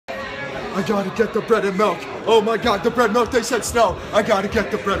I gotta get the bread and milk. Oh my God, the bread and milk. They said snow. I gotta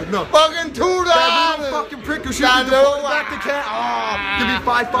get the bread and milk. Fucking $2. That little fucking prick who shoots the ball back to can. Oh, give me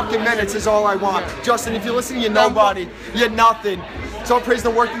 5 fucking minutes is all I want. Justin, if you're listening, you're nobody. You're nothing. So praise the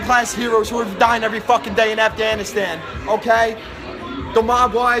working class heroes who are dying every fucking day in Afghanistan. Okay? The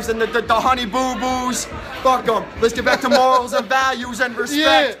mob wives and the honey boo-boos. Fuck them. Let's get back to morals and values and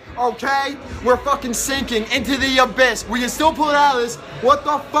respect. Yeah. Okay? We're fucking sinking into the abyss. We can still pull it out of this. What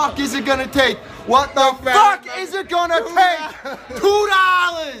the fuck is it gonna take? What the fuck is it gonna take?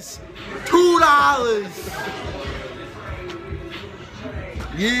 $2! $2!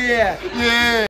 Yeah. Yeah.